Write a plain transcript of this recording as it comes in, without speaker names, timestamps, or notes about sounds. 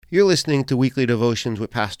You're listening to Weekly Devotions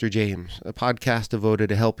with Pastor James, a podcast devoted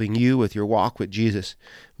to helping you with your walk with Jesus.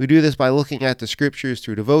 We do this by looking at the scriptures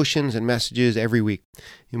through devotions and messages every week.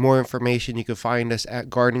 For more information, you can find us at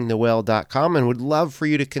guardingthewell.com, and would love for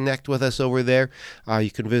you to connect with us over there.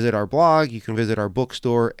 You can visit our blog, you can visit our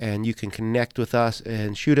bookstore, and you can connect with us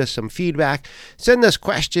and shoot us some feedback. Send us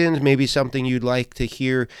questions, maybe something you'd like to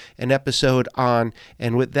hear an episode on.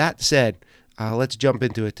 And with that said, let's jump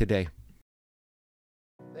into it today.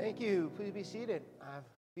 Thank you. Please be seated. If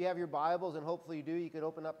you have your Bibles, and hopefully you do, you can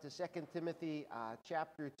open up to 2 Timothy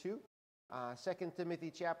chapter 2. 2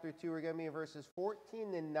 Timothy chapter 2, we're going to be in verses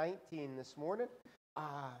 14 and 19 this morning.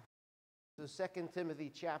 So 2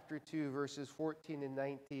 Timothy chapter 2, verses 14 and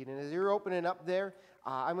 19. And as you're opening up there,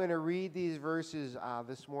 I'm going to read these verses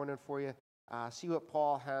this morning for you. See what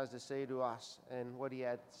Paul has to say to us and what he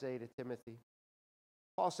had to say to Timothy.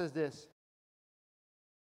 Paul says this: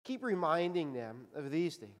 keep reminding them of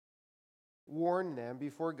these things. Warn them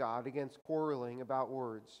before God against quarreling about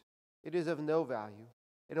words. It is of no value.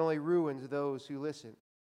 It only ruins those who listen.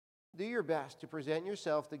 Do your best to present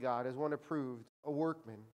yourself to God as one approved, a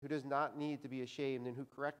workman who does not need to be ashamed and who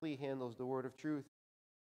correctly handles the word of truth.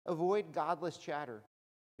 Avoid godless chatter,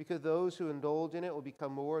 because those who indulge in it will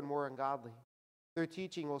become more and more ungodly. Their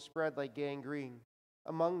teaching will spread like gangrene.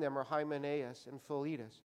 Among them are Hymenaeus and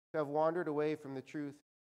Philetus, who have wandered away from the truth.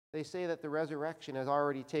 They say that the resurrection has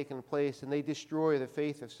already taken place, and they destroy the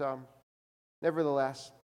faith of some.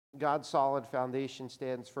 Nevertheless, God's solid foundation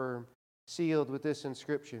stands firm, sealed with this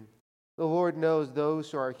inscription: the Lord knows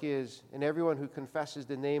those who are his, and everyone who confesses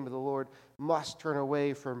the name of the Lord must turn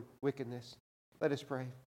away from wickedness. Let us pray.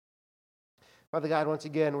 Father God, once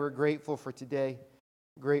again, we're grateful for today,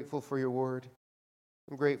 grateful for your word.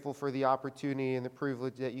 I'm grateful for the opportunity and the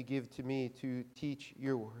privilege that you give to me to teach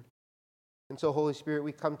your word. And so, Holy Spirit,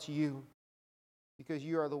 we come to you because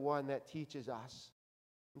you are the one that teaches us.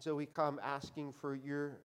 And so we come asking for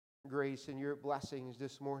your grace and your blessings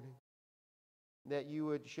this morning, that you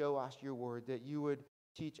would show us your word, that you would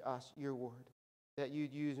teach us your word, that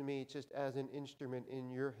you'd use me just as an instrument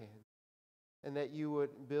in your hand, and that you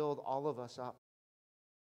would build all of us up.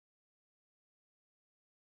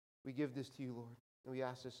 We give this to you, Lord, and we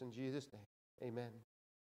ask this in Jesus' name. Amen.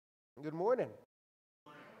 Good morning.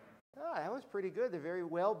 That was pretty good. They're very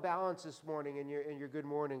well balanced this morning in your good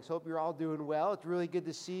mornings. Hope you're all doing well. It's really good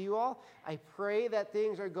to see you all. I pray that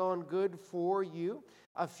things are going good for you.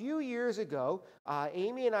 A few years ago,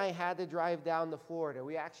 Amy and I had to drive down to Florida.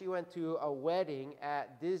 We actually went to a wedding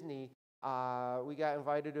at Disney. We got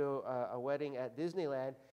invited to a wedding at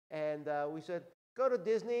Disneyland, and we said, go to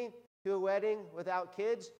Disney to a wedding without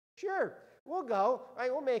kids? Sure, we'll go.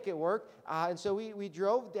 Right, we'll make it work. And so we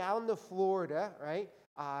drove down to Florida, right?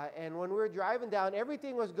 And when we were driving down,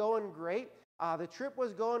 everything was going great. The trip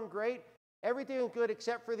was going great. Everything was good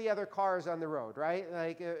except for the other cars on the road, right?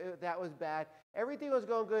 That was bad. Everything was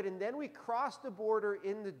going good. And then we crossed the border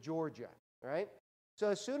into Georgia, right? So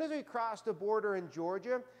as soon as we crossed the border in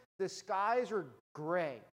Georgia, the skies were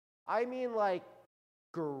gray. I mean, like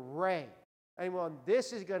gray. I mean, well,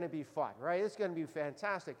 this is going to be fun, right? It's going to be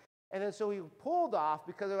fantastic. And then so we pulled off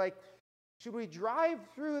because they're like, should we drive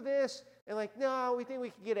through this? And like, no, we think we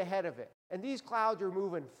can get ahead of it. And these clouds are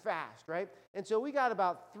moving fast, right? And so we got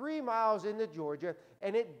about 3 miles into Georgia,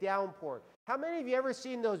 and it downpoured. How many of you ever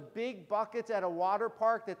seen those big buckets at a water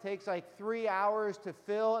park that takes like 3 hours to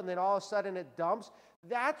fill, and then all of a sudden it dumps?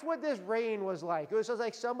 That's what this rain was like. It was just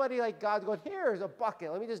like somebody, like God's going, here's a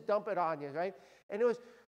bucket. Let me just dump it on you, right? And it was,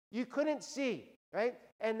 you couldn't see, right?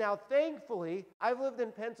 And now, thankfully, I've lived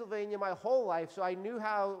in Pennsylvania my whole life, so I knew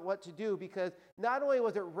what to do, because not only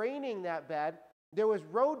was it raining that bad, there was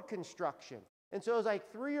road construction. And so it was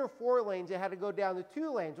like 3 or 4 lanes that had to go down to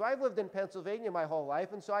 2 lanes. Well, I've lived in Pennsylvania my whole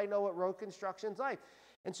life, and so I know what road construction's like.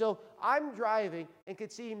 And so I'm driving and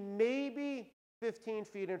could see maybe 15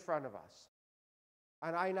 feet in front of us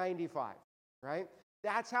on I-95, right?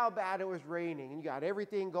 That's how bad it was raining. And you got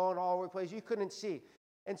everything going all over the place. You couldn't see.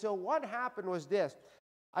 And so what happened was this.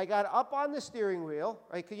 I got up on the steering wheel,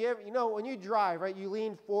 right? When you drive, right, you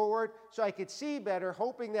lean forward so I could see better,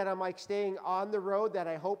 hoping that I'm like staying on the road that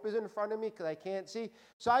I hope is in front of me because I can't see.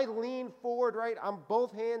 So I lean forward, right? I'm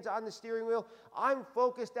both hands on the steering wheel. I'm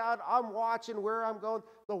focused out. I'm watching where I'm going.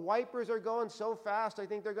 The wipers are going so fast, I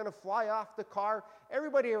think they're going to fly off the car.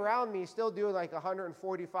 Everybody around me is still doing like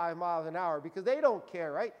 145 miles an hour because they don't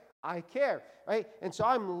care, right? I care, right? And so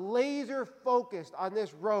I'm laser focused on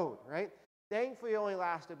this road, right? Thankfully, it only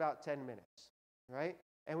lasted about 10 minutes, right?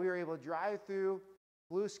 And we were able to drive through,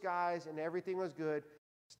 blue skies, and everything was good,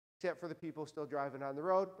 except for the people still driving on the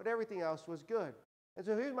road, but everything else was good. And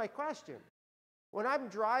so here's my question. when I'm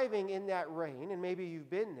driving in that rain, and maybe you've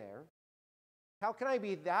been there, how can I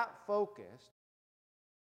be that focused,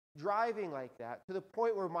 driving like that, to the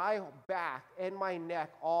point where my back and my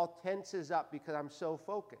neck all tenses up because I'm so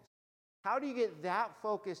focused? How do you get that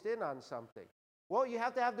focused in on something? Well, you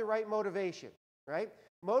have to have the right motivation, right?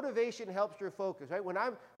 Motivation helps your focus, right?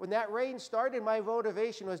 When that rain started, my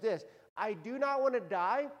motivation was this: I do not want to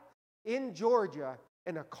die in Georgia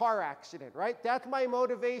in a car accident, right? That's my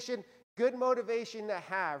motivation. Good motivation to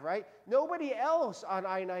have, right? Nobody else on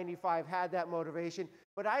I-95 had that motivation,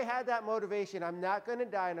 but I had that motivation. I'm not going to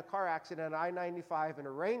die in a car accident on I-95 in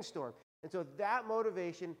a rainstorm. And so that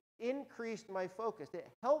motivation increased my focus. It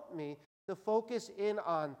helped me to focus in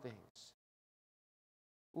on things.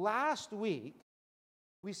 Last week,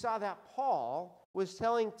 we saw that Paul was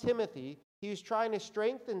telling Timothy, he was trying to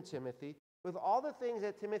strengthen Timothy with all the things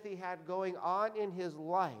that Timothy had going on in his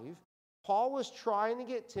life. Paul was trying to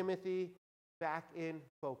get Timothy back in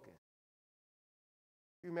focus.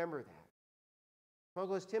 Remember that. Paul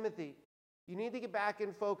goes, Timothy, you need to get back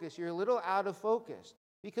in focus. You're a little out of focus,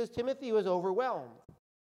 because Timothy was overwhelmed.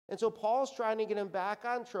 And so Paul's trying to get him back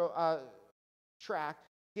on track,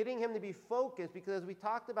 getting him to be focused, because as we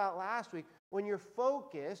talked about last week, when you're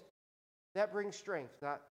focused, that brings strength,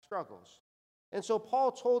 not struggles. And so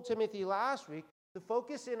Paul told Timothy last week to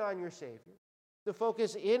focus in on your Savior, to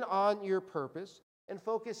focus in on your purpose, and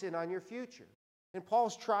focus in on your future. And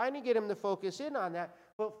Paul's trying to get him to focus in on that,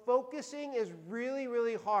 but focusing is really,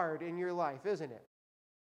 really hard in your life, isn't it?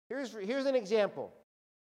 Here's an example.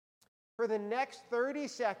 For the next 30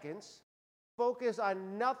 seconds, focus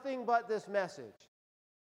on nothing but this message.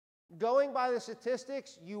 Going by the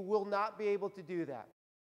statistics, you will not be able to do that,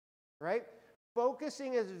 right?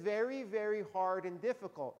 Focusing is very, very hard and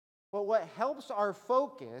difficult. But what helps our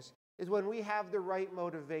focus is when we have the right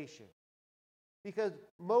motivation. Because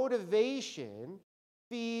motivation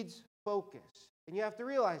feeds focus. And you have to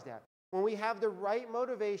realize that. When we have the right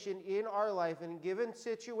motivation in our life in a given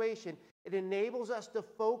situation, it enables us to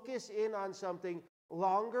focus in on something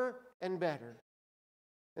longer and better.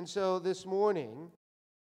 And so this morning,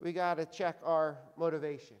 we got to check our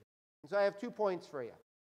motivation. And so I have 2 points for you.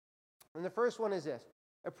 And the first one is this: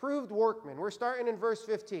 approved workman. We're starting in verse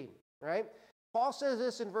 15, right? Paul says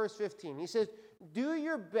this in verse 15. He says, do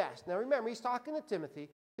your best. Now remember, he's talking to Timothy.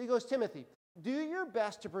 He goes, Timothy, do your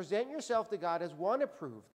best to present yourself to God as one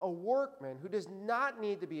approved, a workman who does not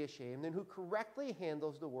need to be ashamed and who correctly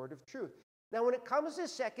handles the word of truth. Now when it comes to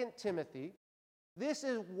 2 Timothy, this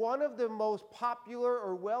is one of the most popular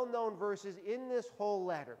or well-known verses in this whole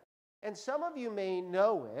letter. And some of you may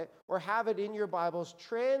know it or have it in your Bibles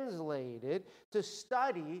translated to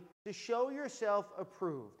study to show yourself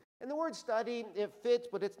approved. And the word study, it fits,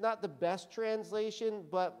 but it's not the best translation,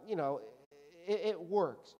 but, it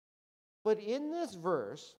works. But in this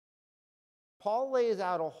verse, Paul lays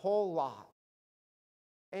out a whole lot.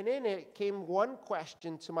 And in it came one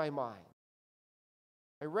question to my mind.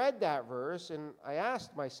 I read that verse and I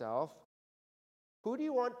asked myself, who do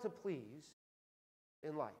you want to please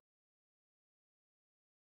in life?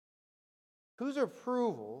 Whose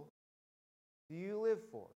approval do you live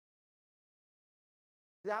for?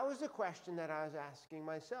 That was the question that I was asking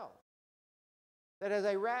myself. That as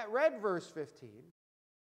I read verse 15,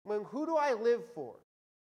 who do I live for?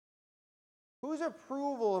 Whose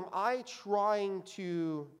approval am I trying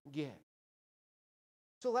to get?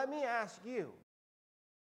 So let me ask you,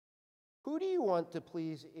 who do you want to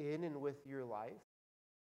please in and with your life?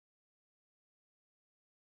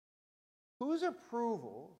 Whose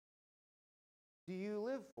approval do you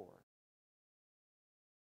live for?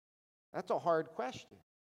 That's a hard question.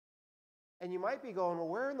 And you might be going, well,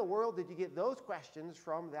 where in the world did you get those questions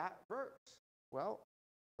from that verse? Well,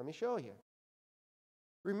 let me show you.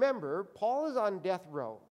 Remember, Paul is on death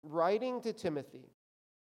row, writing to Timothy.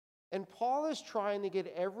 And Paul is trying to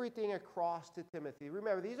get everything across to Timothy.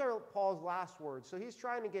 Remember, these are Paul's last words. So he's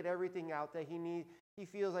trying to get everything out that he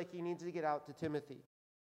feels like he needs to get out to Timothy.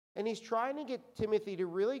 And he's trying to get Timothy to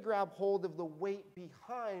really grab hold of the weight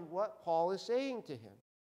behind what Paul is saying to him.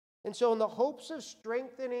 And so in the hopes of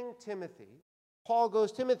strengthening Timothy, Paul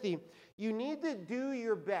goes, Timothy, you need to do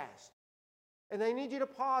your best. And I need you to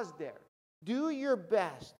pause there. Do your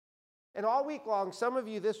best. And all week long, some of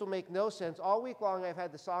you, this will make no sense. All week long, I've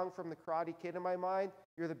had the song from the Karate Kid in my mind,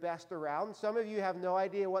 You're the Best Around. Some of you have no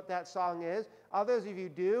idea what that song is. Others of you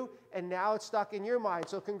do, and now it's stuck in your mind.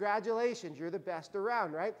 So congratulations, you're the best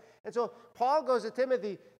around, right? And so Paul goes to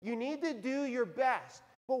Timothy, you need to do your best.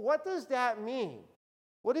 But what does that mean?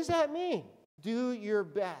 What does that mean? Do your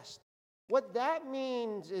best. What that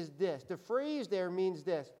means is this. The phrase there means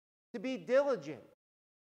this, to be diligent.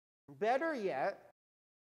 Better yet,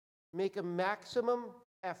 make a maximum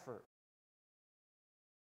effort.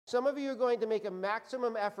 Some of you are going to make a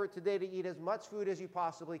maximum effort today to eat as much food as you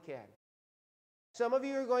possibly can. Some of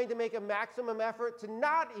you are going to make a maximum effort to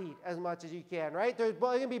not eat as much as you can, right? There's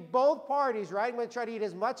going to be both parties, right? I'm going to try to eat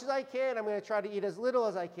as much as I can. I'm going to try to eat as little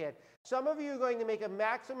as I can. Some of you are going to make a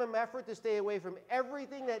maximum effort to stay away from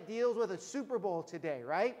everything that deals with a Super Bowl today,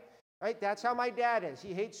 right? Right? That's how my dad is.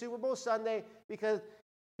 He hates Super Bowl Sunday because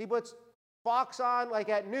he puts Fox on like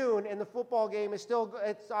at noon and the football game is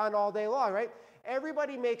it's on all day long, right?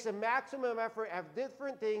 Everybody makes a maximum effort at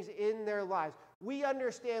different things in their lives. We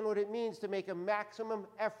understand what it means to make a maximum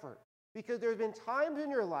effort because there's been times in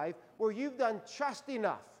your life where you've done just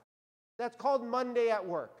enough. That's called Monday at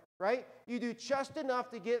work, right? You do just enough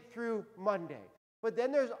to get through Monday. But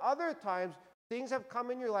then there's other times things have come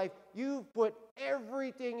in your life, you've put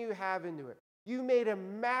everything you have into it. You made a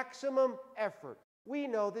maximum effort. We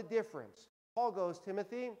know the difference. Paul goes,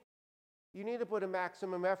 Timothy, you need to put a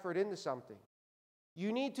maximum effort into something.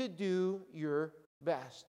 You need to do your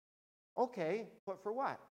best. Okay, but for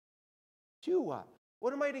what? To what?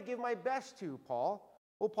 What am I to give my best to, Paul?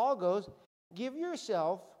 Well, Paul goes, give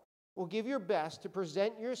your best to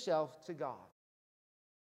present yourself to God.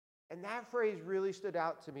 And that phrase really stood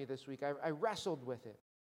out to me this week. I wrestled with it.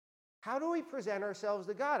 How do we present ourselves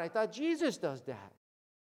to God? I thought Jesus does that.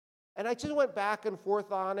 And I just went back and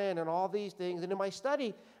forth on it and all these things. And in my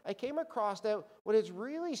study, I came across that what it's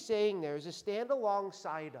really saying there is to stand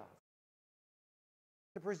alongside of.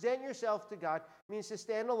 To present yourself to God means to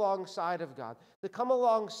stand alongside of God, to come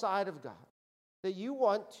alongside of God, that you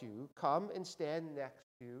want to come and stand next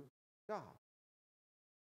to God.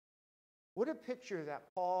 What a picture that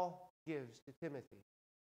Paul gives to Timothy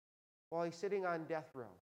while he's sitting on death row.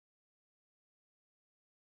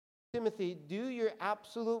 Timothy, do your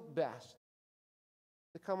absolute best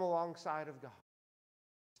to come alongside of God.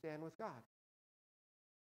 Stand with God.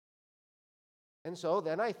 And so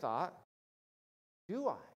then I thought, do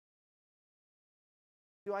I?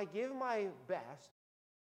 Do I give my best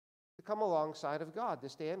to come alongside of God, to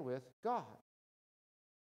stand with God?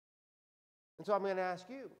 And so I'm going to ask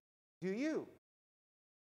you, do you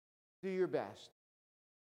do your best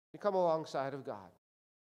to come alongside of God?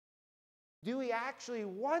 Do we actually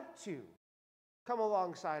want to come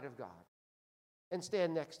alongside of God and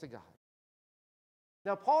stand next to God?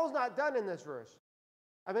 Now, Paul's not done in this verse.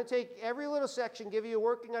 I'm going to take every little section, give you a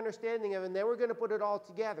working understanding of it, and then we're going to put it all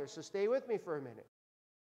together. So stay with me for a minute.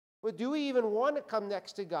 But do we even want to come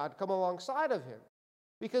next to God, come alongside of Him?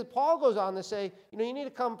 Because Paul goes on to say, you need to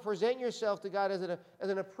come present yourself to God as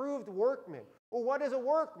an approved workman. Well, what is a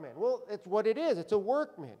workman? Well, it's what it is. It's a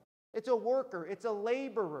workman. It's a worker. It's a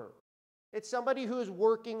laborer. It's somebody who is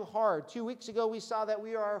working hard. 2 weeks ago, we saw that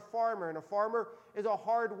we are a farmer, and a farmer is a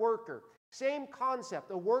hard worker. Same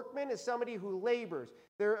concept. A workman is somebody who labors.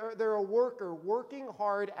 They're a worker working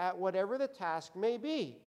hard at whatever the task may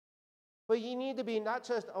be. But you need to be not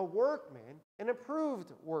just a workman, an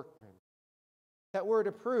approved workman. That word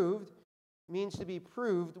approved means to be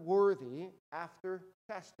proved worthy after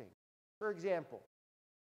testing. For example,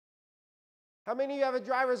 how many of you have a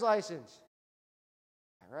driver's license?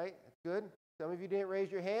 All right, that's good. Some of you didn't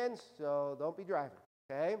raise your hands, so don't be driving,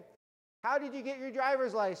 okay? How did you get your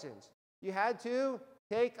driver's license? You had to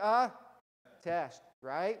take a test,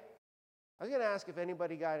 right? I was going to ask if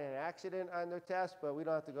anybody got in an accident on their test, but we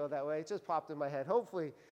don't have to go that way. It just popped in my head,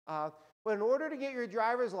 hopefully. But in order to get your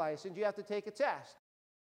driver's license, you have to take a test.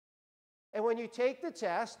 And when you take the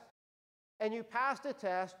test and you pass the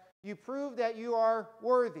test, you prove that you are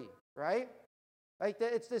worthy, right? Like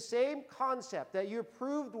that, it's the same concept that you're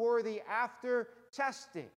proved worthy after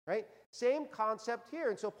testing, right? Same concept here.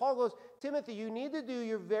 And so Paul goes, Timothy, you need to do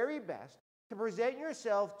your very best to present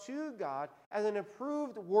yourself to God as an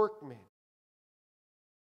approved workman.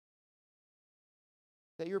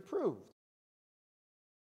 That you're proved.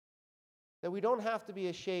 That we don't have to be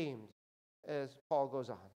ashamed, as Paul goes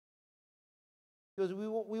on. Because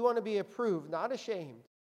we want to be approved, not ashamed.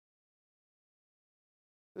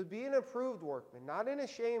 But be an approved workman, not an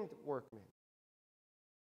ashamed workman.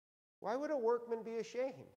 Why would a workman be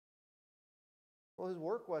ashamed? Well, his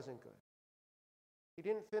work wasn't good. He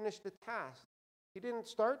didn't finish the task. He didn't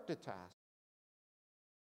start the task.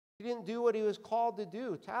 He didn't do what he was called to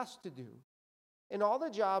do, tasked to do. In all the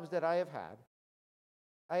jobs that I have had,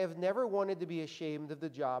 I have never wanted to be ashamed of the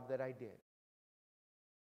job that I did.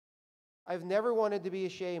 I've never wanted to be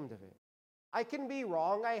ashamed of it. I can be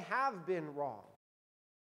wrong. I have been wrong.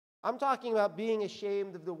 I'm talking about being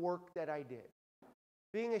ashamed of the work that I did.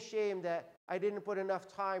 Being ashamed that I didn't put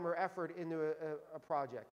enough time or effort into a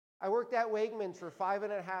project. I worked at Wegmans for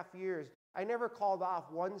 5.5 years I never called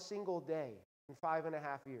off one single day in 5.5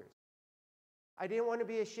 years. I didn't want to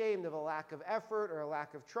be ashamed of a lack of effort or a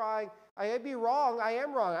lack of trying. I'd be wrong. I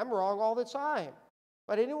am wrong. I'm wrong all the time.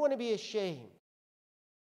 But I didn't want to be ashamed.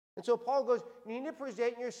 And so Paul goes, you need to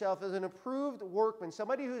present yourself as an approved workman,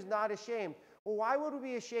 somebody who's not ashamed. Well, why would we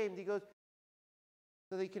be ashamed? He goes,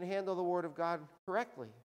 so that you can handle the Word of God correctly.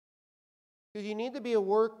 Because you need to be a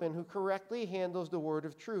workman who correctly handles the word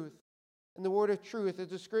of truth. And the word of truth is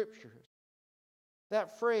the Scriptures.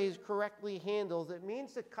 That phrase, correctly handles, it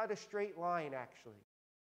means to cut a straight line, actually.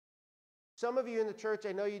 Some of you in the church,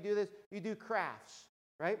 I know you do this, you do crafts,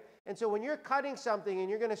 right? And so when you're cutting something and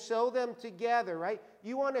you're going to sew them together, right,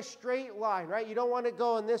 you want a straight line, right? You don't want to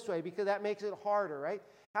go in this way because that makes it harder, right?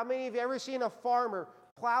 How many of you ever seen a farmer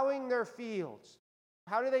plowing their fields?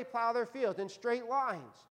 How do they plow their fields? In straight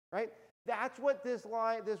lines, right? That's what this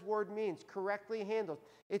word means, correctly handled.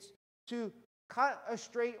 It's to cut a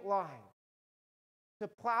straight line, to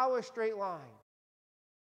plow a straight line.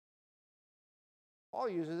 Paul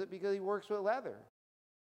uses it because he works with leather.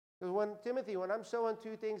 Because when I'm sewing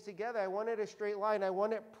two things together, I want it a straight line. I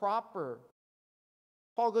want it proper.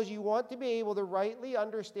 Paul goes, you want to be able to rightly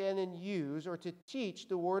understand and use or to teach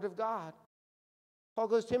the Word of God. Paul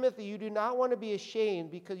goes, Timothy, you do not want to be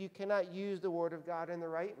ashamed because you cannot use the Word of God in the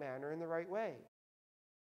right manner, in the right way.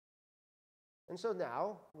 And so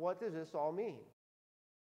now, what does this all mean?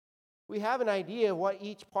 We have an idea of what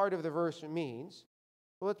each part of the verse means.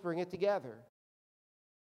 Well, let's bring it together.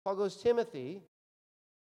 Paul goes, Timothy,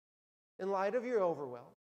 in light of your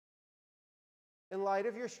overwhelm, in light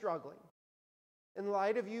of your struggling, in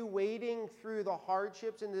light of you wading through the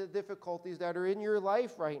hardships and the difficulties that are in your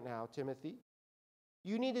life right now, Timothy,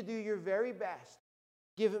 you need to do your very best.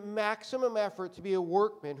 Give maximum effort to be a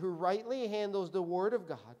workman who rightly handles the Word of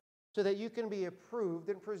God so that you can be approved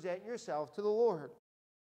and present yourself to the Lord.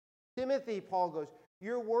 Timothy, Paul goes,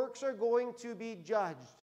 your works are going to be judged.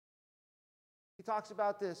 He talks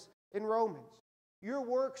about this in Romans. Your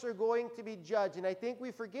works are going to be judged. And I think we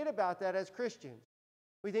forget about that as Christians.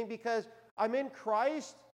 We think because I'm in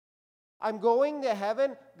Christ, I'm going to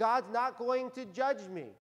heaven, God's not going to judge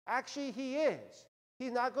me. Actually, He is.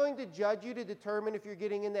 He's not going to judge you to determine if you're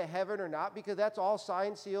getting into heaven or not, because that's all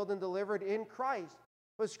signed, sealed, and delivered in Christ.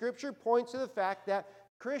 But Scripture points to the fact that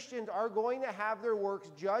Christians are going to have their works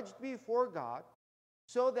judged before God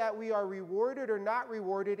so that we are rewarded or not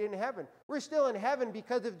rewarded in heaven. We're still in heaven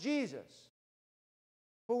because of Jesus.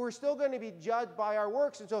 But we're still going to be judged by our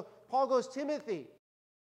works. And so Paul goes, Timothy,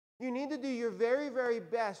 you need to do your very, very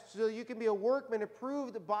best so you can be a workman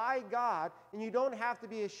approved by God and you don't have to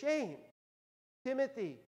be ashamed.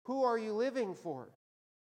 Timothy, who are you living for?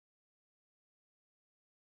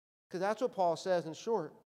 Because that's what Paul says in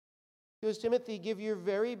short. He goes, Timothy, give your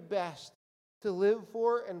very best to live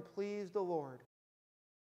for and please the Lord,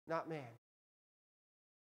 not man.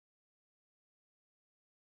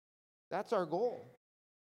 That's our goal.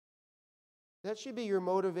 That should be your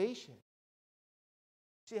motivation.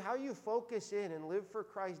 See, how you focus in and live for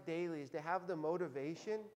Christ daily is to have the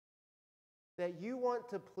motivation that you want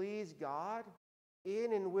to please God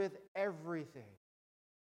in and with everything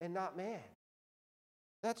and not man.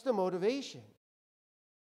 That's the motivation.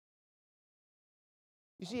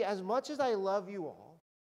 You see, as much as I love you all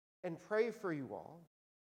and pray for you all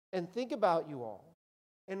and think about you all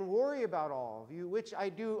and worry about all of you, which I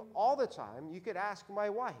do all the time, you could ask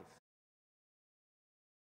my wife.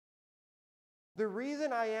 The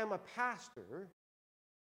reason I am a pastor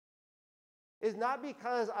is not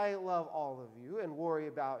because I love all of you and worry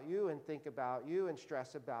about you and think about you and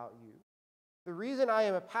stress about you. The reason I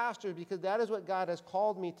am a pastor is because that is what God has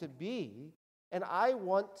called me to be, and I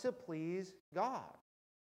want to please God.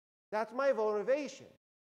 That's my motivation.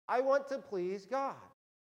 I want to please God.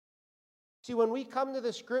 See, when we come to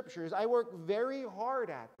the Scriptures, I work very hard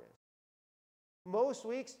at this. Most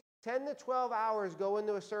weeks, 10 to 12 hours go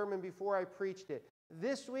into a sermon before I preached it.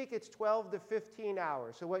 This week, it's 12 to 15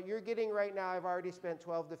 hours. So what you're getting right now, I've already spent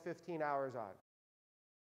 12 to 15 hours on.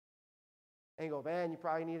 And you go, man, you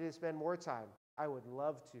probably needed to spend more time. I would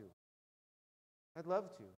love to. I'd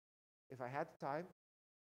love to, if I had the time.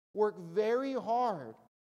 Work very hard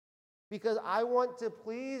because I want to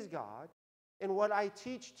please God in what I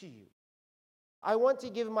teach to you. I want to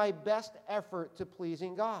give my best effort to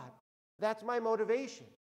pleasing God. That's my motivation.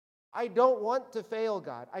 I don't want to fail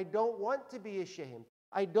God. I don't want to be ashamed.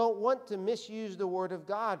 I don't want to misuse the Word of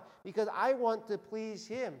God because I want to please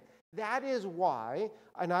Him. That is why,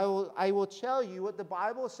 and I will tell you what the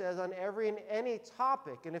Bible says on every and any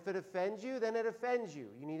topic. And if it offends you, then it offends you.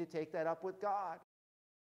 You need to take that up with God.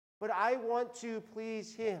 But I want to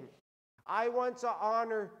please Him. I want to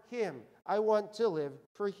honor Him. I want to live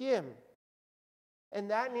for Him. And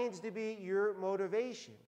that needs to be your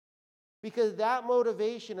motivation. Because that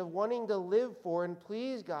motivation of wanting to live for and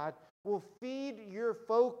please God will feed your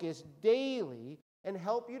focus daily and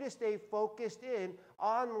help you to stay focused in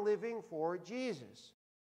on living for Jesus.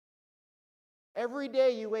 Every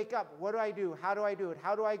day you wake up, what do I do? How do I do it?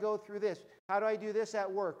 How do I go through this? How do I do this at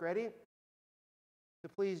work? Ready? To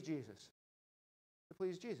please Jesus. To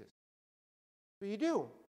please Jesus. So you do.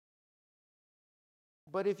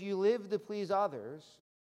 But if you live to please others,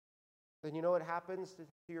 then you know what happens to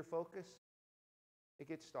your focus? It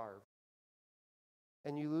gets starved.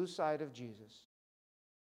 And you lose sight of Jesus.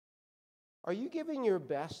 Are you giving your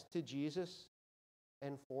best to Jesus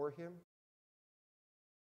and for Him?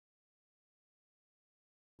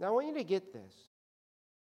 Now, I want you to get this.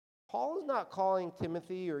 Paul is not calling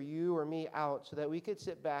Timothy or you or me out so that we could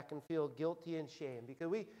sit back and feel guilty and shame.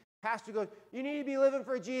 Because pastor goes, you need to be living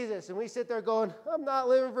for Jesus. And we sit there going, I'm not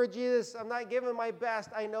living for Jesus. I'm not giving my best.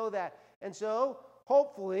 I know that. And so,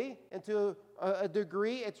 hopefully, and to a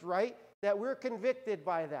degree, it's right that we're convicted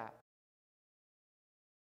by that.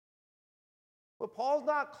 But Paul's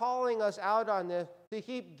not calling us out on this to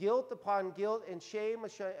heap guilt upon guilt and shame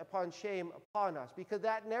upon shame upon us, because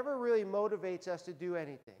that never really motivates us to do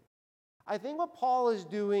anything. I think what Paul is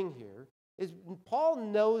doing here is Paul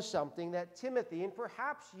knows something that Timothy and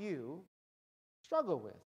perhaps you struggle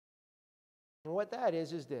with. And what that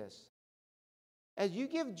is this. As you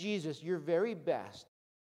give Jesus your very best,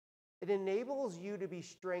 it enables you to be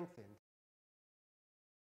strengthened.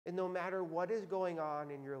 And no matter what is going on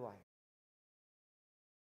in your life.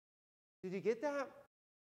 Did you get that?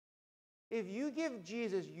 If you give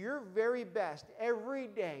Jesus your very best every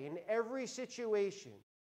day in every situation,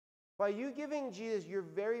 by you giving Jesus your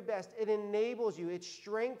very best, it enables you, it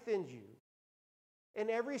strengthens you in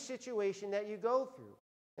every situation that you go through.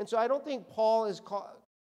 And so I don't think Paul is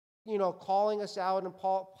calling us out and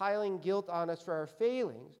piling guilt on us for our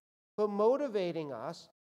failings, but motivating us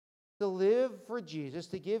to live for Jesus,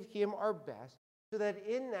 to give Him our best, so that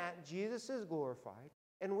in that Jesus is glorified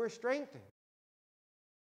and we're strengthened.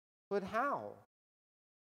 But how?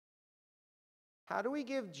 How do we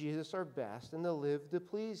give Jesus our best and to live to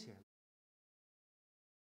please Him?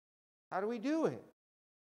 How do we do it?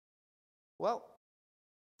 Well,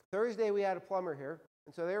 Thursday we had a plumber here,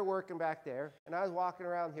 and so they were working back there, and I was walking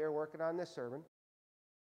around here working on this sermon.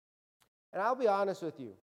 And I'll be honest with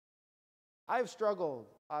you, I've struggled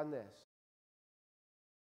on this.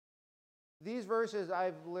 These verses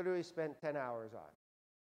I've literally spent 10 hours on.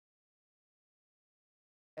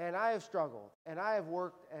 And I have struggled, and I have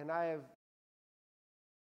worked, and I have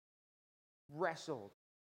wrestled.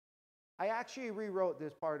 I actually rewrote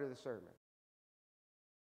this part of the sermon.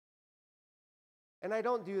 And I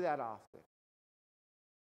don't do that often.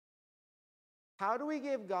 How do we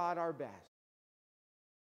give God our best?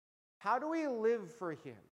 How do we live for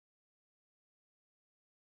Him?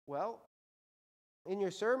 Well, in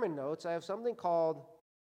your sermon notes, I have something called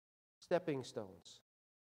stepping stones.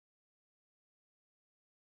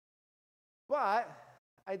 But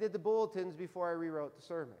I did the bulletins before I rewrote the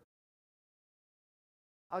sermon.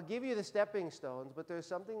 I'll give you the stepping stones, but there's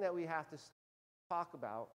something that we have to talk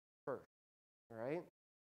about first, all right?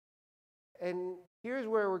 And here's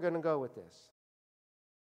where we're going to go with this.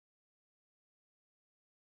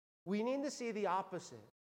 We need to see the opposite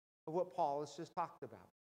of what Paul has just talked about.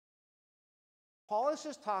 Paul has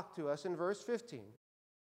just talked to us in verse 15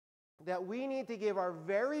 that we need to give our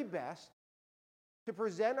very best to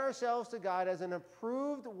present ourselves to God as an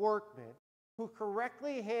approved workman who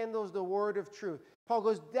correctly handles the word of truth. Paul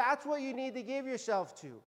goes, that's what you need to give yourself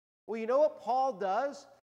to. Well, you know what Paul does?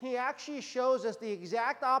 He actually shows us the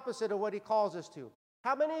exact opposite of what he calls us to.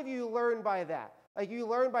 How many of you learn by that? Like you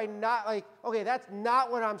learn by not okay, that's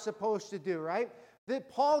not what I'm supposed to do, right? That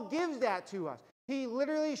Paul gives that to us. He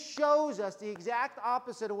literally shows us the exact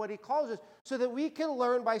opposite of what he calls us so that we can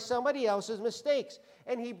learn by somebody else's mistakes.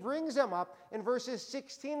 And he brings them up in verses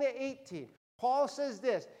 16 to 18. Paul says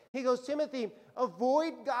this. He goes, Timothy,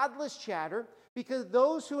 avoid godless chatter because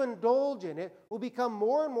those who indulge in it will become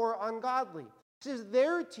more and more ungodly. He says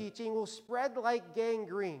their teaching will spread like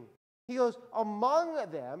gangrene. He goes, among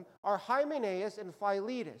them are Hymenaeus and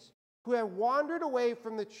Philetus, who have wandered away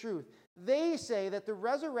from the truth. They say that the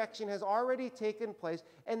resurrection has already taken place,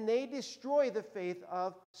 and they destroy the faith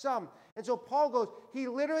of some. And so Paul goes, he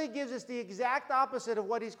literally gives us the exact opposite of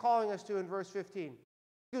what he's calling us to in verse 15.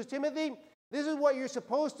 He goes, Timothy, this is what you're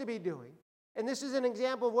supposed to be doing, and this is an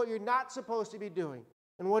example of what you're not supposed to be doing.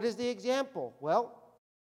 And what is the example? Well,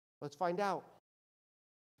 let's find out.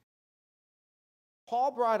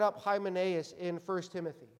 Paul brought up Hymenaeus in 1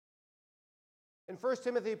 Timothy. In 1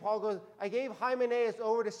 Timothy, Paul goes, I gave Hymenaeus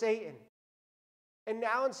over to Satan. And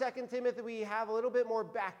now in 2 Timothy, we have a little bit more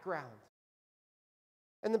background.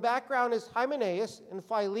 And the background is Hymenaeus and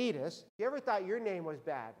Philetus. If you ever thought your name was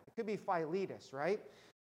bad, it could be Philetus, right?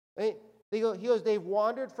 He goes, they've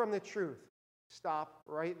wandered from the truth. Stop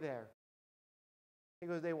right there. He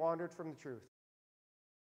goes, they wandered from the truth.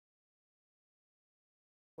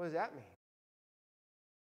 What does that mean?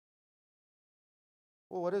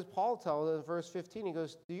 Well, what does Paul tell us in verse 15? He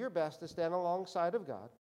goes, do your best to stand alongside of God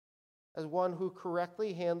as one who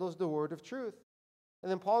correctly handles the word of truth.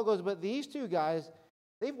 And then Paul goes, but these two guys,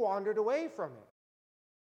 they've wandered away from it.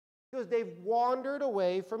 He goes, they've wandered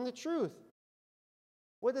away from the truth.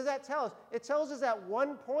 What does that tell us? It tells us at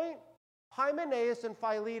one point, Hymenaeus and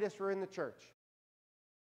Philetus were in the church.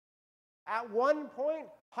 At one point,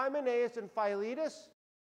 Hymenaeus and Philetus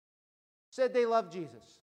said they loved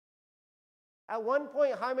Jesus. At one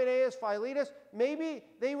point, Hymenaeus, Philetus, maybe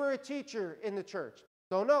they were a teacher in the church.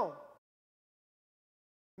 Don't know.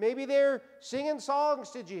 Maybe they're singing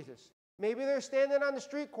songs to Jesus. Maybe they're standing on the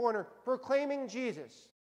street corner proclaiming Jesus.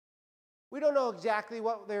 We don't know exactly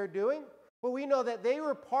what they're doing, but we know that they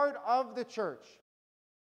were part of the church.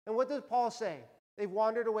 And what does Paul say? They've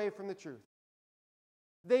wandered away from the truth.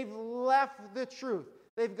 They've left the truth.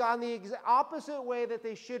 They've gone the opposite way that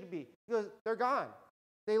they should be. Because they're gone.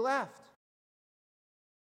 They left.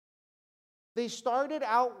 They started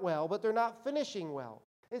out well, but they're not finishing well.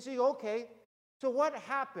 And so you go, okay, so what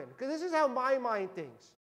happened? Because this is how my mind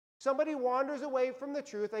thinks. Somebody wanders away from the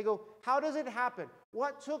truth. I go, how does it happen?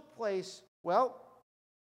 What took place? Well,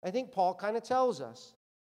 I think Paul kind of tells us.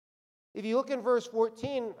 If you look in verse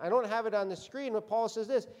 14, I don't have it on the screen, but Paul says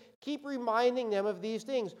this, keep reminding them of these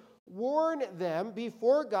things. Warn them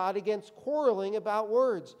before God against quarreling about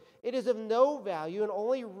words. It is of no value and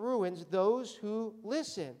only ruins those who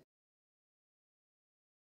listen.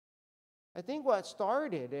 I think what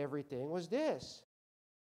started everything was this.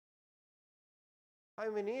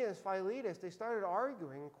 Hymenaeus, Philetus, they started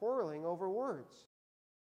arguing and quarreling over words.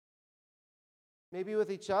 Maybe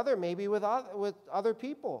with each other, maybe with other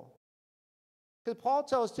people. Because Paul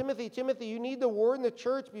tells Timothy, Timothy, you need to warn the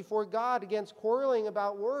church before God against quarreling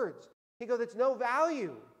about words. He goes, it's no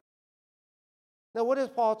value. Now, what is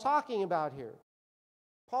Paul talking about here?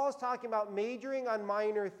 Paul is talking about majoring on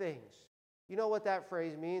minor things. You know what that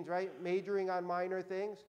phrase means, right? Majoring on minor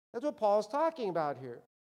things. That's what Paul's talking about here.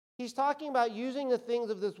 He's talking about using the things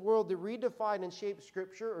of this world to redefine and shape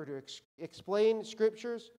Scripture or to explain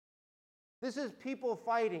Scriptures. This is people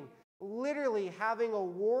fighting, literally having a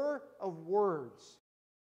war of words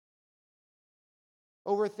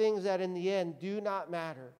over things that in the end do not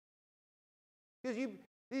matter. Because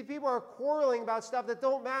these people are quarreling about stuff that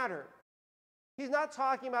don't matter. He's not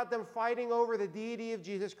talking about them fighting over the deity of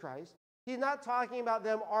Jesus Christ. He's not talking about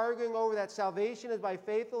them arguing over that salvation is by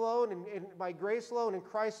faith alone and by grace alone and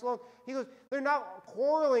Christ alone. He goes, they're not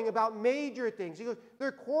quarreling about major things. He goes,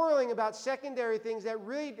 they're quarreling about secondary things that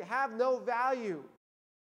really have no value.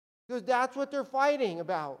 He goes, that's what they're fighting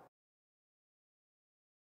about.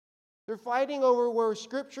 They're fighting over where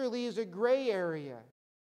Scripture leaves a gray area.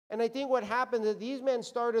 And I think what happened is these men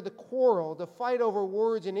started to quarrel, to fight over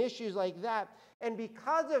words and issues like that. And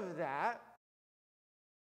because of that,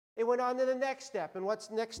 it went on to the next step. And what's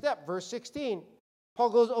the next step? Verse 16. Paul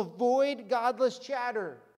goes, avoid godless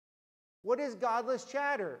chatter. What is godless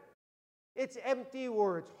chatter? It's empty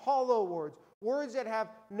words, hollow words, words that have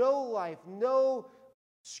no life, no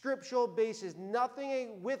scriptural basis,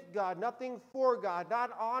 nothing with God, nothing for God,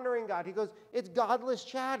 not honoring God. He goes, it's godless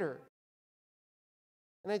chatter.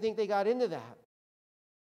 And I think they got into that.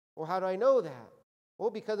 Well, how do I know that? Well,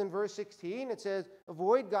 because in verse 16 it says,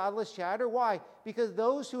 avoid godless chatter. Why? Because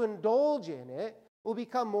those who indulge in it will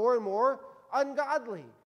become more and more ungodly.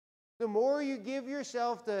 The more you give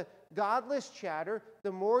yourself to godless chatter,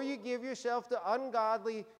 the more you give yourself to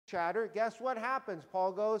ungodly chatter, guess what happens?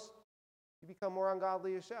 Paul goes, you become more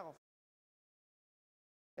ungodly yourself.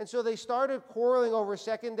 And so they started quarreling over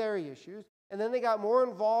secondary issues, and then they got more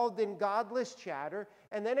involved in godless chatter,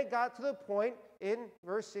 and then it got to the point in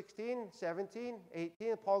verse 16, 17,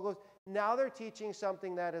 18, Paul goes, now they're teaching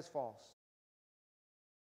something that is false.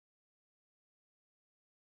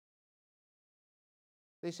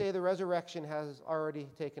 They say the resurrection has already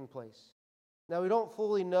taken place. Now, we don't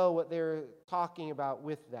fully know what they're talking about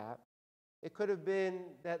with that. It could have been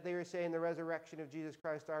that they were saying the resurrection of Jesus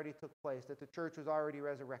Christ already took place, that the church was already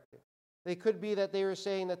resurrected. They could be that they were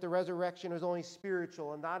saying that the resurrection was only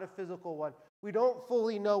spiritual and not a physical one. We don't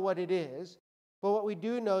fully know what it is. But what we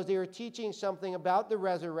do know is they were teaching something about the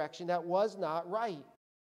resurrection that was not right.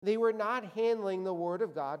 They were not handling the Word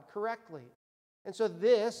of God correctly. And so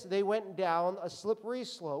they went down a slippery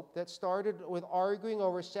slope that started with arguing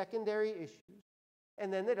over secondary issues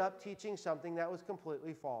and ended up teaching something that was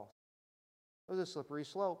completely false. It was a slippery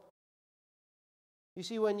slope. You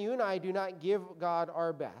see, when you and I do not give God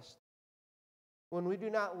our best, when we do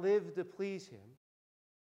not live to please Him,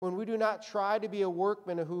 when we do not try to be a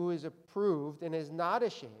workman who is approved and is not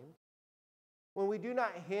ashamed, when we do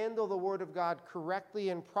not handle the Word of God correctly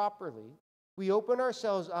and properly, we open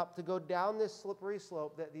ourselves up to go down this slippery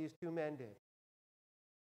slope that these two men did.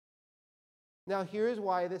 Now, here's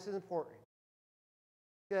why this is important.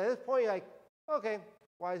 At this point, you're like, okay,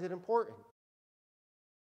 why is it important?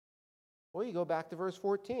 Well, you go back to verse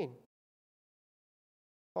 14.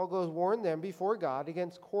 Paul goes, warn them before God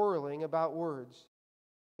against quarreling about words.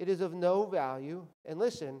 It is of no value, and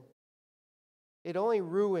listen, it only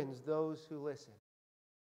ruins those who listen.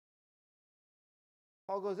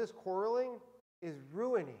 Paul goes, this quarreling is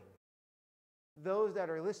ruining those that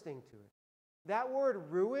are listening to it. That word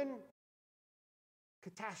ruin,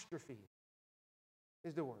 catastrophe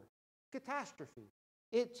is the word. Catastrophe.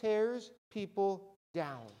 It tears people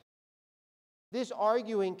down. This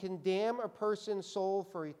arguing can damn a person's soul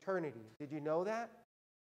for eternity. Did you know that?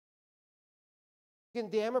 It can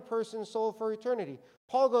damn a person's soul for eternity.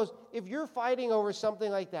 Paul goes, if you're fighting over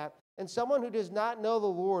something like that, and someone who does not know the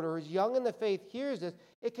Lord or is young in the faith hears this,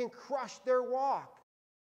 it can crush their walk.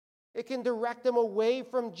 It can direct them away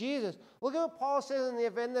from Jesus. Look at what Paul says in the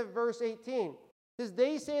end of verse 18. It says,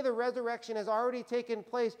 they say the resurrection has already taken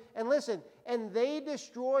place. And listen, and they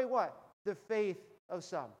destroy what? The faith of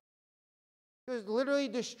some. It's literally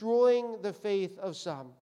destroying the faith of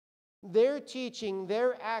some. Their teaching,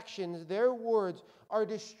 their actions, their words are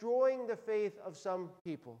destroying the faith of some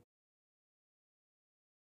people.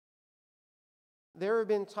 There have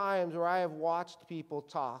been times where I have watched people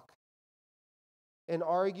talk and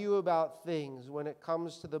argue about things when it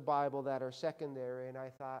comes to the Bible that are secondary, and I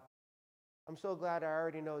thought, I'm so glad I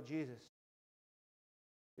already know Jesus.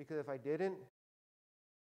 Because if I didn't,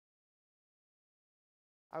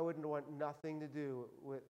 I wouldn't want nothing to do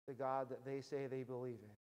with the God that they say they believe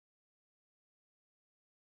in.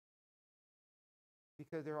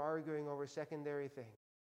 Because they're arguing over secondary things.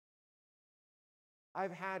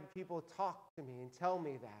 I've had people talk to me and tell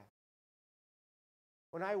me that.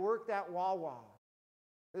 When I worked at Wawa,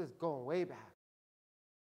 this is going way back,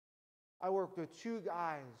 I worked with two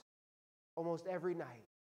guys almost every night.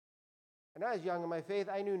 And I was young in my faith.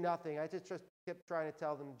 I knew nothing. I just kept trying to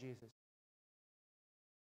tell them Jesus.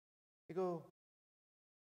 You go,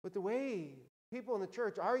 but the way people in the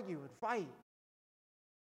church argue and fight,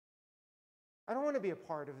 I don't want to be a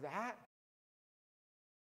part of that.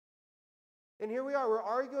 And here we are, we're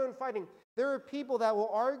arguing and fighting. There are people that will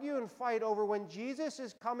argue and fight over when Jesus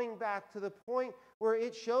is coming back to the point where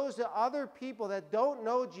it shows to other people that don't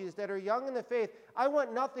know Jesus, that are young in the faith, I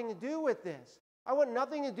want nothing to do with this. I want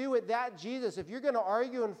nothing to do with that Jesus. If you're going to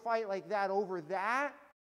argue and fight like that over that,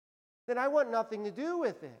 then I want nothing to do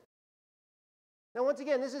with it. Now, once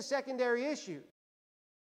again, this is a secondary issue.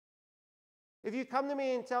 If you come to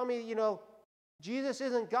me and tell me, Jesus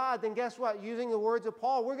isn't God, then guess what? Using the words of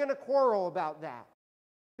Paul, we're going to quarrel about that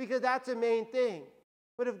because that's the main thing.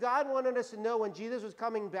 But if God wanted us to know when Jesus was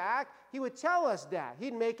coming back, He would tell us that.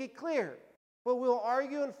 He'd make it clear. But we'll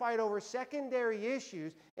argue and fight over secondary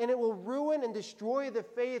issues, and it will ruin and destroy the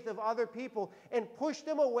faith of other people and push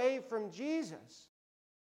them away from Jesus.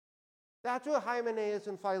 That's what Hymenaeus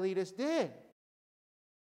and Philetus did.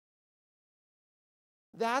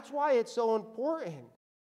 That's why it's so important.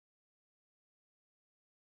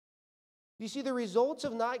 You see, the results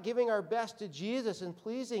of not giving our best to Jesus and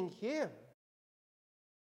pleasing Him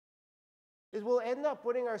is we'll end up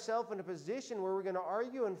putting ourselves in a position where we're going to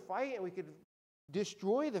argue and fight and we could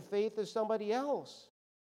destroy the faith of somebody else.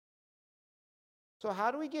 So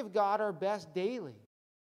how do we give God our best daily?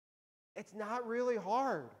 It's not really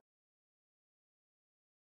hard.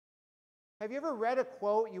 Have you ever read a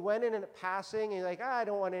quote, you went in and passing, and you're like, I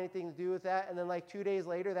don't want anything to do with that, and then like 2 days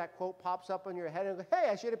later, that quote pops up on your head, and you go, hey,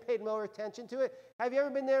 I should have paid more attention to it. Have you ever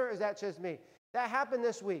been there, or is that just me? That happened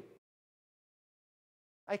this week.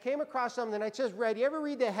 I came across something I just read. You ever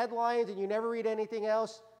read the headlines and you never read anything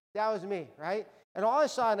else? That was me, right? And all I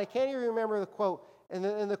saw, and I can't even remember the quote, and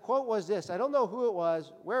the quote was this. I don't know who it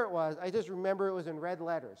was, where it was. I just remember it was in red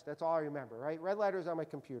letters. That's all I remember, right? Red letters on my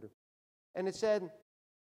computer. And it said,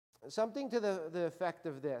 something to the effect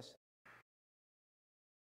of this.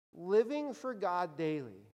 Living for God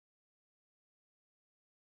daily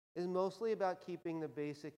is mostly about keeping the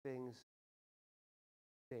basic things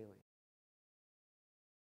daily.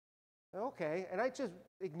 Okay, and I just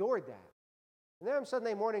ignored that. And then I'm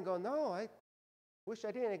Sunday morning going, no, I wish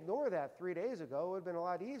I didn't ignore that 3 days ago. It would have been a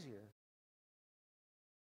lot easier.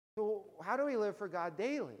 So how do we live for God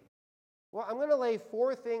daily? Well, I'm going to lay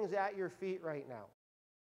 4 things at your feet right now.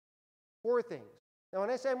 4 things. Now, when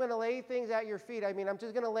I say I'm going to lay things at your feet, I mean I'm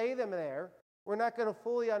just going to lay them there. We're not going to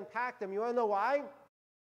fully unpack them. You want to know why?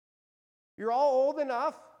 You're all old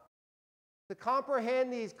enough to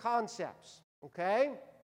comprehend these concepts, okay?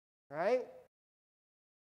 Right?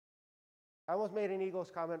 I almost made an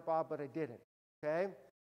Eagles comment, Bob, but I didn't, okay?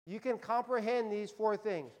 You can comprehend these 4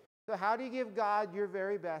 things. So how do you give God your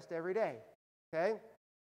very best every day? Okay?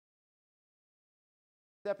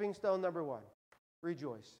 Stepping stone number 1,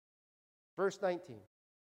 rejoice. Verse 19.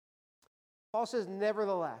 Paul says,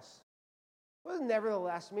 nevertheless. What does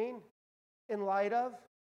nevertheless mean? In light of?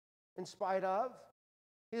 In spite of?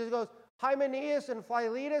 He just goes, Hymenaeus and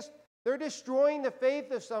Philetus, they're destroying the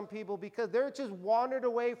faith of some people because they're just wandered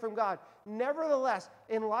away from God. Nevertheless,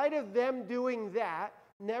 in light of them doing that,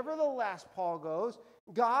 nevertheless, Paul goes,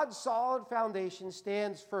 God's solid foundation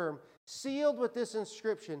stands firm, sealed with this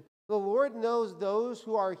inscription, the Lord knows those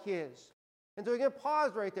who are his. And so we're going to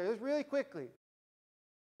pause right there, just really quickly.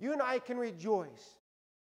 You and I can rejoice.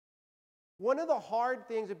 One of the hard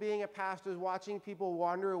things of being a pastor is watching people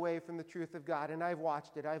wander away from the truth of God, and I've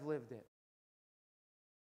watched it, I've lived it.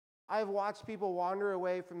 I've watched people wander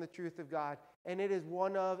away from the truth of God, and it is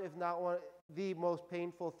one of, if not one, the most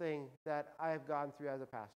painful thing that I have gone through as a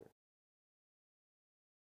pastor.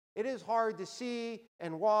 It is hard to see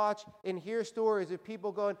and watch and hear stories of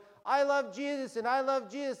people going, I love Jesus, and I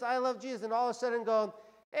love Jesus, I love Jesus, and all of a sudden going,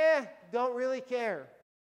 don't really care.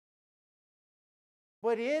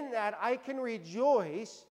 But in that, I can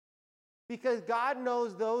rejoice because God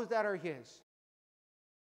knows those that are his.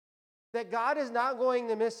 That God is not going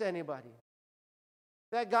to miss anybody.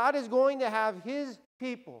 That God is going to have his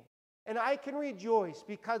people. And I can rejoice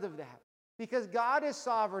because of that. Because God is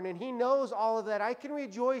sovereign and he knows all of that. I can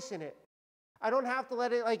rejoice in it. I don't have to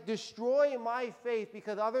let it destroy my faith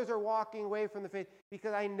because others are walking away from the faith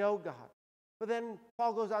because I know God. But then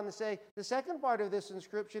Paul goes on to say, the second part of this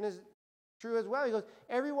inscription is true as well. He goes,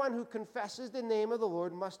 everyone who confesses the name of the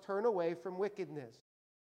Lord must turn away from wickedness.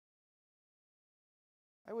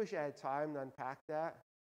 I wish I had time to unpack that.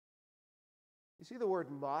 You see the word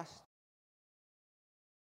must?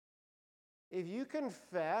 If you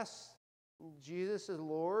confess Jesus is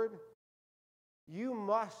Lord, you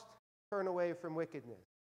must turn away from wickedness.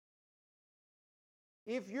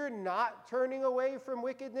 If you're not turning away from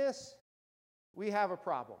wickedness, we have a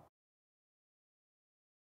problem.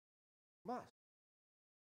 Must.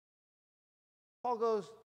 Paul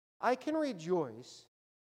goes, I can rejoice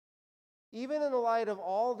even in the light of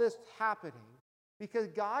all this happening because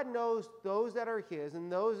God knows those that are his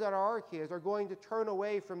and those that are his are going to turn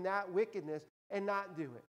away from that wickedness and not do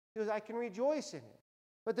it. He goes, I can rejoice in it.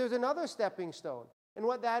 But there's another stepping stone. And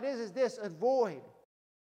what that is this, avoid.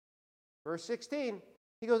 Verse 16,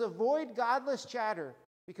 he goes, avoid godless chatter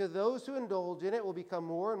because those who indulge in it will become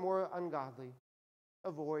more and more ungodly.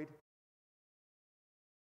 Avoid.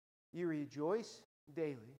 You rejoice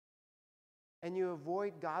daily, and you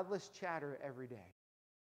avoid godless chatter every day.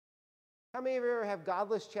 How many of you ever have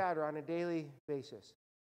godless chatter on a daily basis?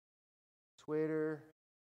 Twitter,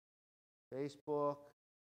 Facebook,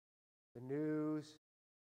 the news,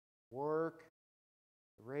 work,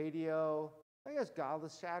 the radio. I guess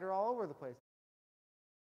godless chatter all over the place.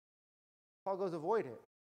 Paul goes, avoid it.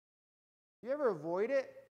 You ever avoid it?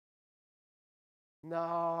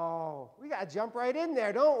 No. We got to jump right in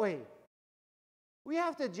there, don't we? We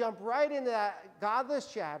have to jump right into that godless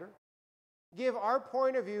chatter, give our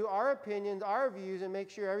point of view, our opinions, our views, and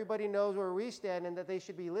make sure everybody knows where we stand and that they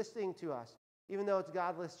should be listening to us, even though it's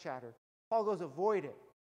godless chatter. Paul goes, avoid it.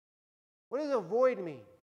 What does avoid mean?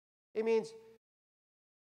 It means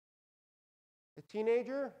a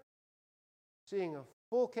teenager seeing a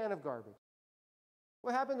full can of garbage.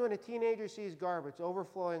 What happens when a teenager sees garbage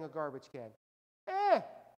overflowing a garbage can?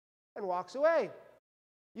 And walks away.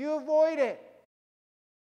 You avoid it.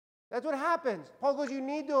 That's what happens. Paul goes, you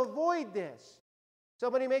need to avoid this.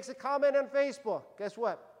 Somebody makes a comment on Facebook. Guess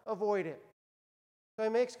what? Avoid it.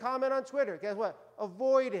 Somebody makes a comment on Twitter. Guess what?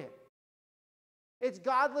 Avoid it. It's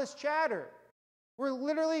godless chatter. We're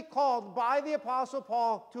literally called by the Apostle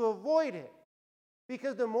Paul to avoid it.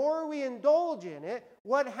 Because the more we indulge in it,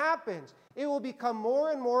 what happens? It will become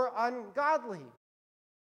more and more ungodly.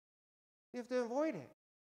 You have to avoid it.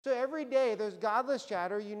 So every day there's godless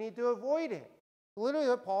chatter, you need to avoid it. Literally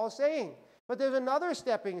what Paul is saying. But there's another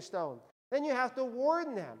stepping stone. Then you have to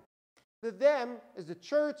warn them. The them is the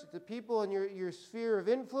church, the people in your sphere of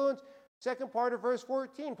influence. Second part of verse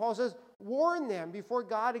 14, Paul says, warn them before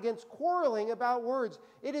God against quarreling about words.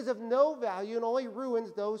 It is of no value and only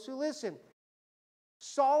ruins those who listen.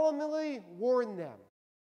 Solemnly warn them.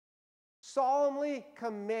 Solemnly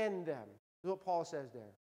commend them, is what Paul says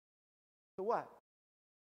there. So what?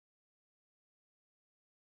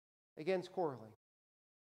 Against quarreling.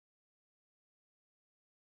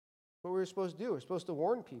 What we're supposed to do, we're supposed to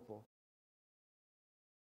warn people.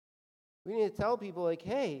 We need to tell people, like,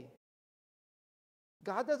 hey,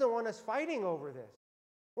 God doesn't want us fighting over this.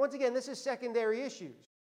 Once again, this is secondary issues.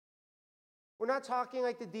 We're not talking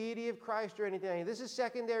like the deity of Christ or anything. This is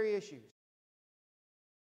secondary issues.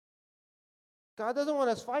 God doesn't want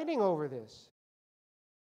us fighting over this.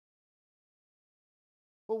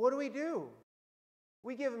 But what do?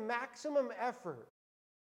 We give maximum effort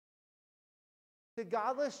to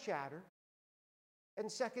godless chatter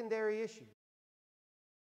and secondary issues.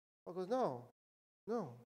 Paul goes, no.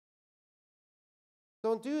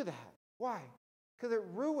 Don't do that. Why? Because it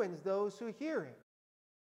ruins those who hear it.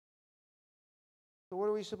 So what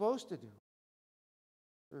are we supposed to do?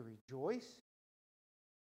 We're to rejoice.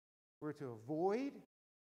 We're to avoid.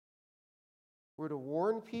 We're to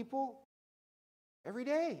warn people every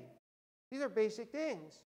day. These are basic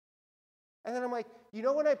things. And then I'm like,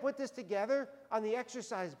 when I put this together on the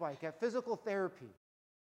exercise bike at physical therapy,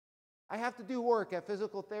 I have to do work at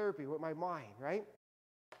physical therapy with my mind, right?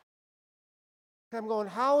 And I'm going,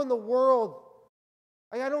 how in the world?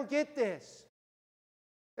 I don't get this.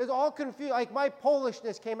 It's all confused. Like my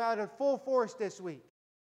Polishness came out in full force this week.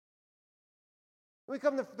 We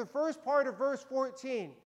come to the first part of verse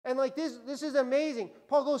 14. And like this is amazing.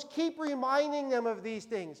 Paul goes, keep reminding them of these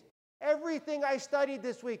things. Everything I studied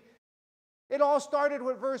this week, it all started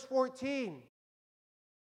with verse 14.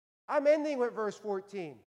 I'm ending with verse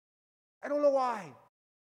 14. I don't know why,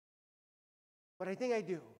 but I think I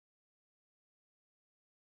do.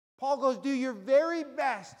 Paul goes, do your very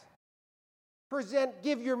best.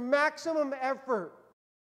 Give your maximum effort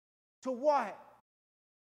to what?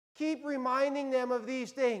 Keep reminding them of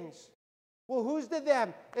these things. Well, who's the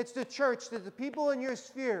them? It's the church, the people in your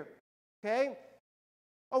sphere. Okay?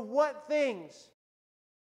 Of what things?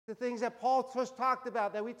 The things that Paul just talked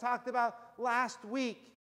about, that we talked about last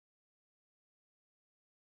week.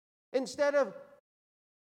 Instead of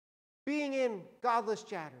being in godless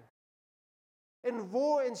chatter,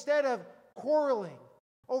 instead of quarreling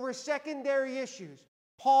over secondary issues,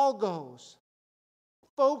 Paul goes,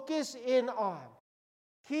 focus in on,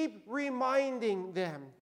 keep reminding them,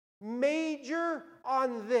 major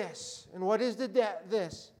on this. And what is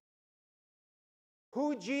this?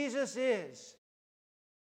 Who Jesus is.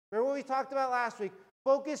 Remember what we talked about last week?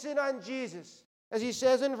 Focus in on Jesus. As he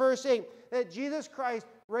says in verse 8, that Jesus Christ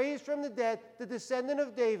raised from the dead, the descendant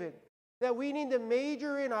of David, that we need to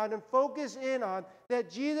major in on and focus in on that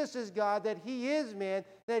Jesus is God, that he is man,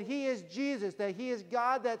 that he is Jesus, that he is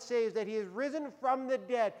God that saves, that he is risen from the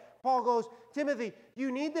dead. Paul goes, Timothy,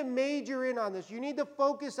 you need to major in on this. You need to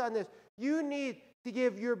focus on this. You need to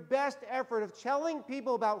give your best effort of telling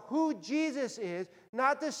people about who Jesus is,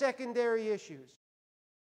 not the secondary issues.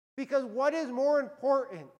 Because what is more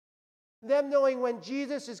important? Them knowing when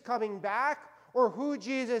Jesus is coming back or who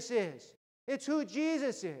Jesus is? It's who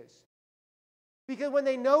Jesus is. Because when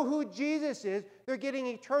they know who Jesus is, they're getting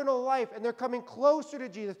eternal life and they're coming closer to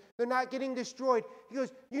Jesus. They're not getting destroyed. He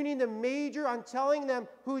goes, you need to major on telling them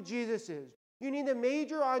who Jesus is. You need to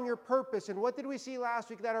major on your purpose. And what did we see last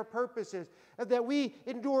week that our purpose is? That we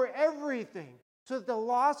endure everything so that the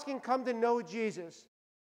lost can come to know Jesus.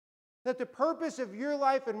 That the purpose of your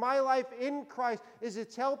life and my life in Christ is to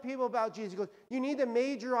tell people about Jesus. He goes, you need to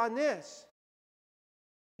major on this.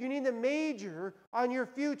 You need to major on your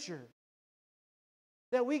future.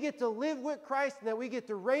 That we get to live with Christ and that we get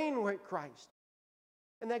to reign with Christ.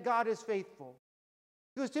 And that God is faithful.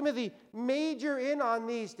 He goes, Timothy, major in on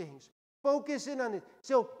these things. Focus in on it.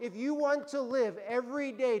 So if you want to live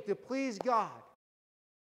every day to please God,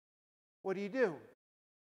 what do?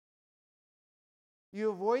 You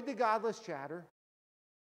avoid the godless chatter.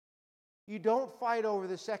 You don't fight over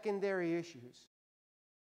the secondary issues.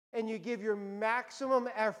 And you give your maximum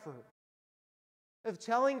effort of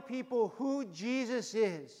telling people who Jesus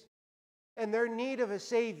is and their need of a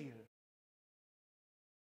Savior.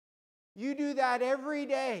 You do that every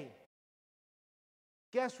day.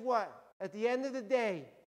 Guess what? At the end of the day,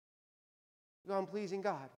 I'm pleasing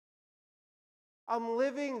God. I'm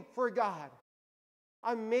living for God.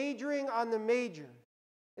 I'm majoring on the major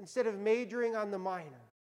instead of majoring on the minor.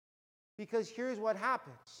 Because here's what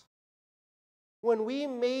happens. When we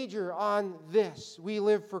major on this, we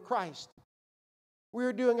live for Christ.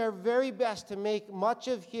 We're doing our very best to make much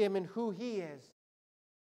of Him and who He is.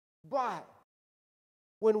 But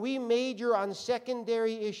when we major on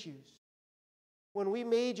secondary issues, when we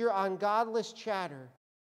major on godless chatter,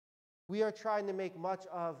 we are trying to make much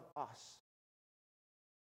of us.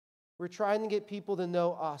 We're trying to get people to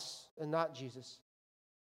know us and not Jesus.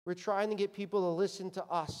 We're trying to get people to listen to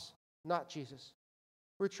us, not Jesus.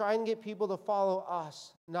 We're trying to get people to follow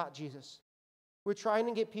us, not Jesus. We're trying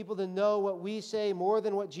to get people to know what we say more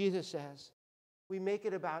than what Jesus says. We make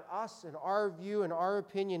it about us and our view and our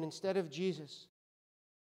opinion instead of Jesus.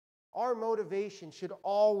 Our motivation should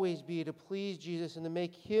always be to please Jesus and to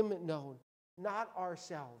make Him known, not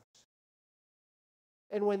ourselves.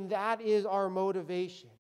 And when that is our motivation,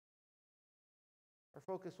 our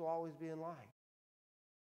focus will always be in line.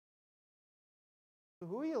 So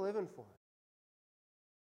who are you living for?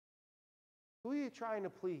 Who are you trying to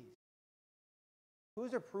please?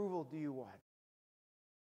 Whose approval do you want?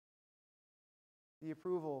 The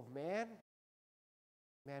approval of man,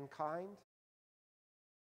 mankind,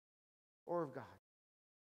 or of God?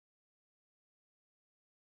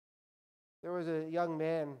 There was a young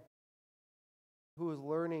man who was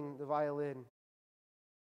learning the violin,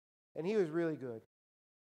 and he was really good.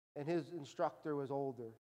 And his instructor was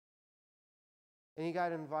older. And he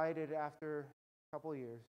got invited after a couple of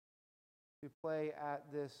years to play at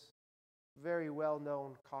this very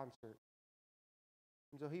well-known concert.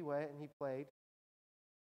 And so he went and he played.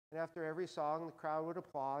 And after every song, the crowd would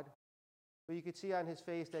applaud. But you could see on his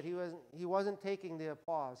face that he wasn't taking the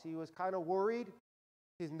applause. He was kind of worried.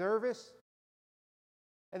 He's nervous.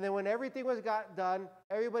 And then when everything got done,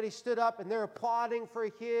 everybody stood up and they're applauding for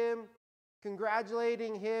him,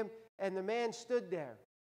 congratulating him, and the man stood there.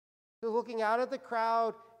 He was looking out at the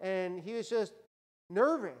crowd, and he was just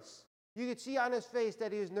nervous. You could see on his face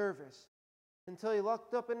that he was nervous until he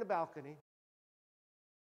looked up in the balcony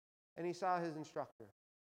and he saw his instructor.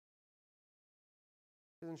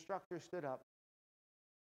 His instructor stood up,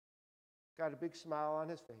 got a big smile on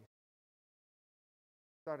his face,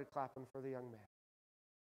 started clapping for the young man.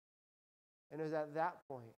 And it was at that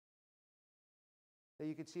point that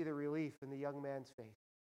you could see the relief in the young man's face.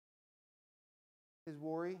 His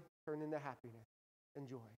worry turned into happiness and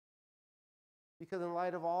joy. Because in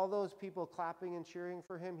light of all those people clapping and cheering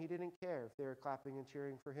for him, he didn't care if they were clapping and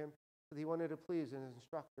cheering for him, but he wanted to please his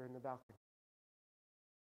instructor in the balcony.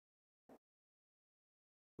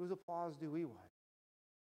 Whose applause do we want?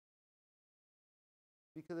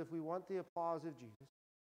 Because if we want the applause of Jesus,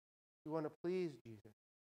 we want to please Jesus,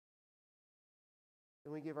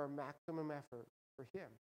 then we give our maximum effort for him.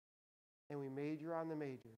 And we major on the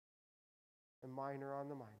major and minor on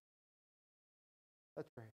the minor. Let's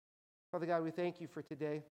pray. Father God, we thank you for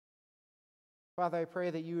today. Father, I pray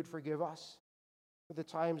that you would forgive us for the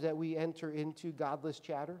times that we enter into godless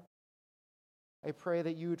chatter. I pray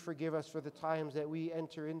that you would forgive us for the times that we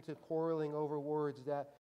enter into quarreling over words that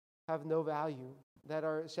have no value, that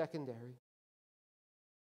are secondary.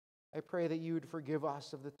 I pray that you would forgive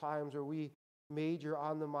us of the times where we major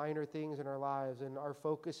on the minor things in our lives and our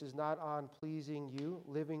focus is not on pleasing you,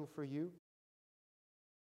 living for you,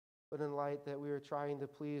 but in light that we are trying to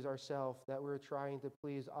please ourselves, that we're trying to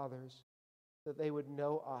please others, that they would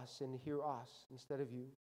know us and hear us instead of you.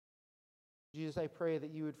 Jesus, I pray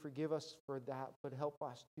that you would forgive us for that, but help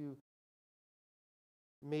us to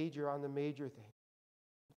major on the major thing,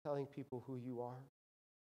 telling people who you are.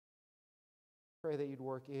 Pray that you'd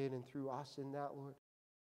work in and through us in that, Lord.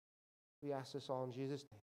 We ask this all in Jesus'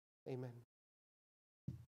 name. Amen.